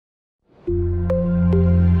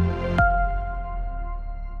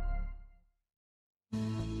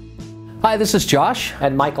Hi, this is Josh.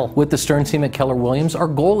 And Michael. With the Stern team at Keller Williams. Our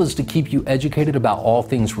goal is to keep you educated about all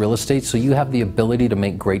things real estate so you have the ability to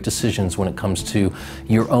make great decisions when it comes to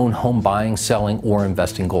your own home buying, selling, or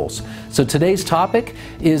investing goals. So today's topic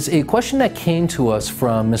is a question that came to us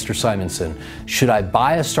from Mr. Simonson. Should I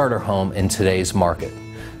buy a starter home in today's market?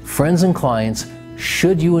 Friends and clients,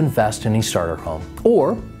 should you invest in a starter home?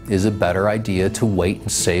 Or is it a better idea to wait and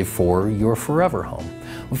save for your forever home?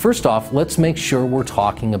 Well, first off, let's make sure we're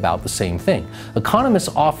talking about the same thing. Economists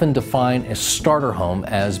often define a starter home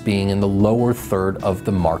as being in the lower third of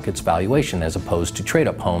the market's valuation as opposed to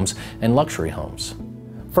trade-up homes and luxury homes.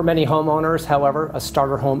 For many homeowners, however, a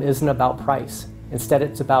starter home isn't about price. Instead,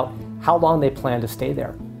 it's about how long they plan to stay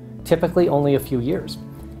there, typically only a few years.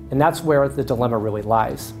 And that's where the dilemma really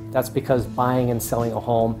lies. That's because buying and selling a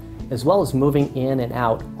home, as well as moving in and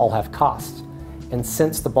out, all have costs. And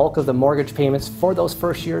since the bulk of the mortgage payments for those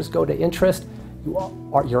first years go to interest,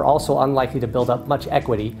 you're also unlikely to build up much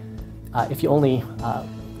equity if you only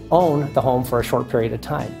own the home for a short period of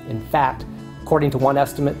time. In fact, according to one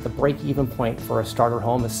estimate, the break-even point for a starter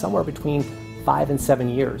home is somewhere between 5 and 7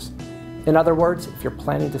 years. In other words, if you're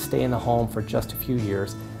planning to stay in the home for just a few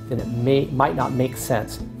years, then it might not make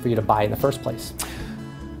sense for you to buy in the first place.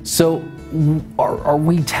 So, are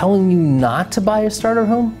we telling you not to buy a starter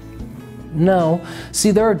home? No.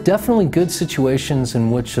 See, there are definitely good situations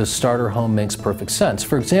in which a starter home makes perfect sense.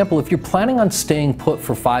 For example, if you're planning on staying put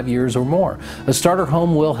for 5 years or more, a starter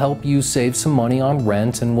home will help you save some money on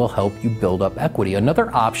rent and will help you build up equity. Another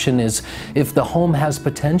option is if the home has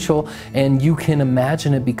potential and you can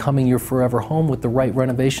imagine it becoming your forever home with the right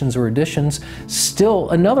renovations or additions. Still,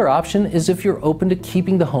 another option is if you're open to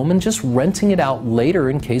keeping the home and just renting it out later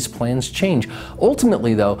in case plans change.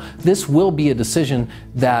 Ultimately, though, this will be a decision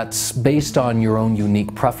that's based on your own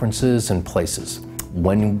unique preferences and places.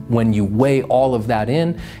 When you weigh all of that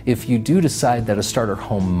in, if you do decide that a starter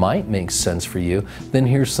home might make sense for you, then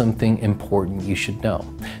here's something important you should know.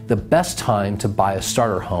 The best time to buy a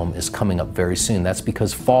starter home is coming up very soon. That's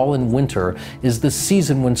because fall and winter is the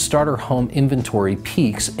season when starter home inventory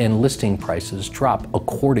peaks and listing prices drop,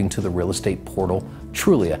 according to the real estate portal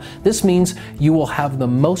Trulia. This means you will have the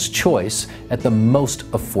most choice at the most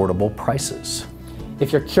affordable prices.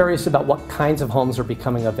 If you're curious about what kinds of homes are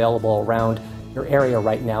becoming available around your area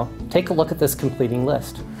right now, take a look at this completing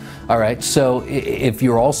list. All right, so if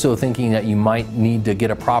you're also thinking that you might need to get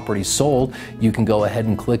a property sold, you can go ahead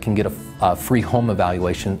and click and get a free home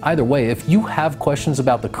evaluation. Either way, if you have questions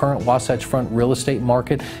about the current Wasatch Front real estate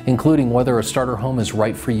market, including whether a starter home is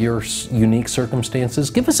right for your unique circumstances,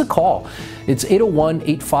 give us a call. It's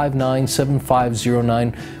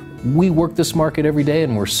 801-859-7509. We work this market every day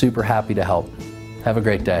and we're super happy to help. Have a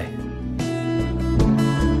great day.